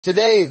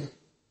Today,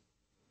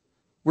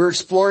 we're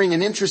exploring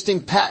an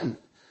interesting patent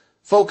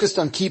focused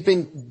on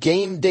keeping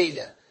game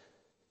data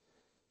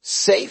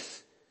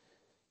safe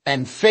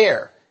and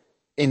fair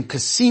in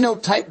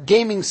casino-type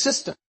gaming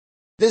systems.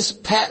 This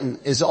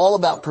patent is all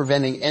about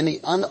preventing any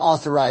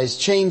unauthorized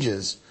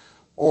changes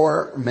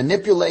or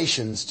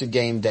manipulations to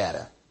game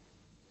data,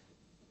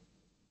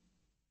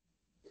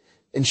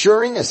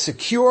 ensuring a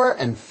secure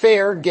and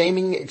fair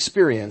gaming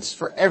experience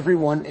for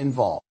everyone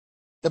involved.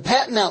 The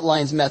patent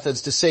outlines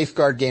methods to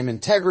safeguard game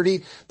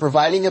integrity,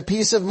 providing a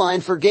peace of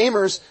mind for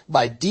gamers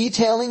by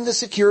detailing the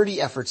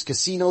security efforts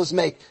casinos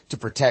make to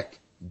protect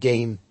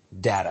game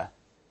data.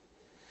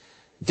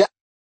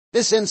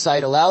 This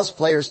insight allows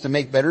players to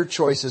make better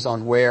choices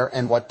on where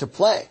and what to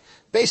play,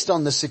 based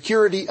on the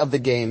security of the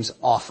games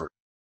offered.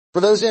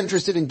 For those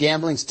interested in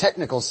gambling's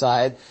technical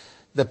side,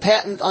 the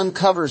patent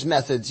uncovers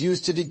methods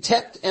used to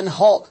detect and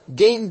halt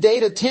game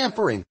data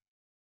tampering.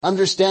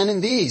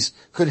 Understanding these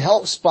could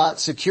help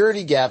spot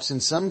security gaps in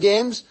some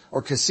games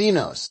or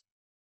casinos.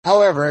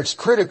 However, it's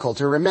critical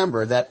to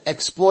remember that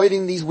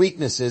exploiting these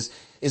weaknesses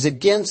is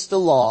against the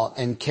law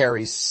and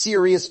carries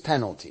serious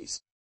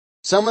penalties.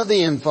 Some of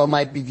the info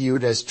might be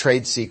viewed as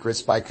trade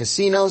secrets by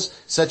casinos,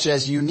 such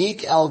as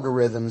unique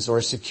algorithms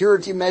or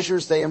security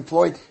measures they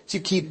employ to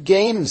keep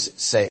games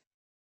safe.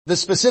 The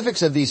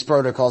specifics of these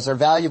protocols are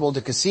valuable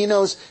to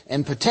casinos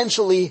and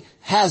potentially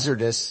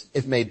hazardous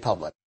if made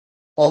public.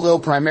 Although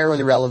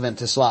primarily relevant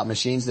to slot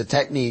machines, the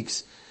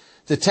techniques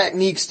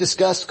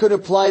discussed could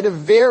apply to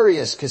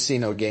various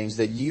casino games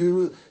that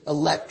use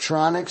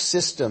electronic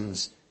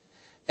systems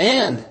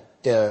and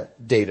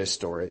data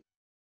storage.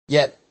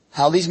 Yet,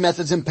 how these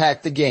methods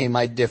impact the game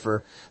might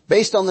differ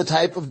based on the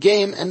type of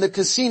game and the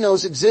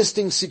casino's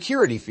existing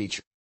security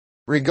feature.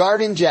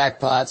 Regarding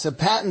jackpots, a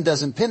patent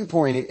doesn't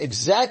pinpoint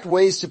exact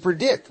ways to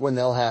predict when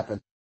they'll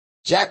happen.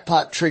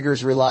 Jackpot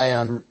triggers rely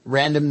on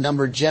random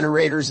number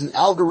generators and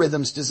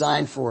algorithms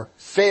designed for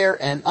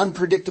fair and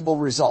unpredictable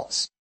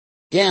results.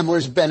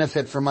 Gamblers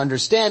benefit from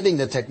understanding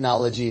the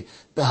technology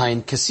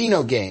behind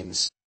casino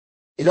games.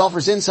 It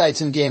offers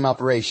insights in game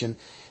operation,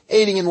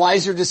 aiding in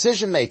wiser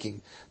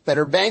decision-making,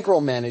 better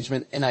bankroll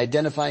management, and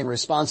identifying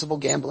responsible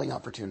gambling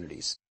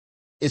opportunities.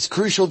 It's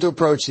crucial to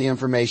approach the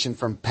information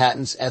from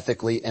patents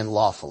ethically and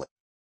lawfully.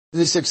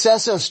 The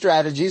success of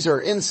strategies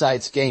or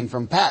insights gained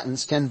from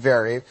patents can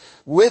vary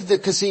with the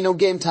casino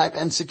game type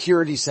and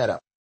security setup.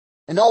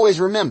 And always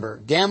remember,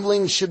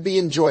 gambling should be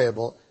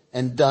enjoyable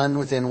and done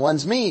within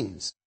one's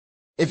means.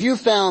 If you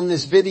found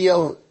this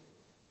video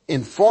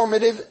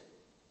informative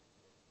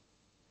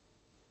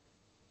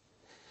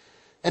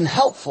and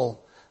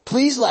helpful,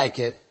 please like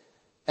it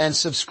and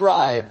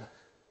subscribe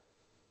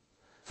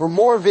for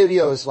more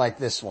videos like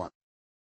this one.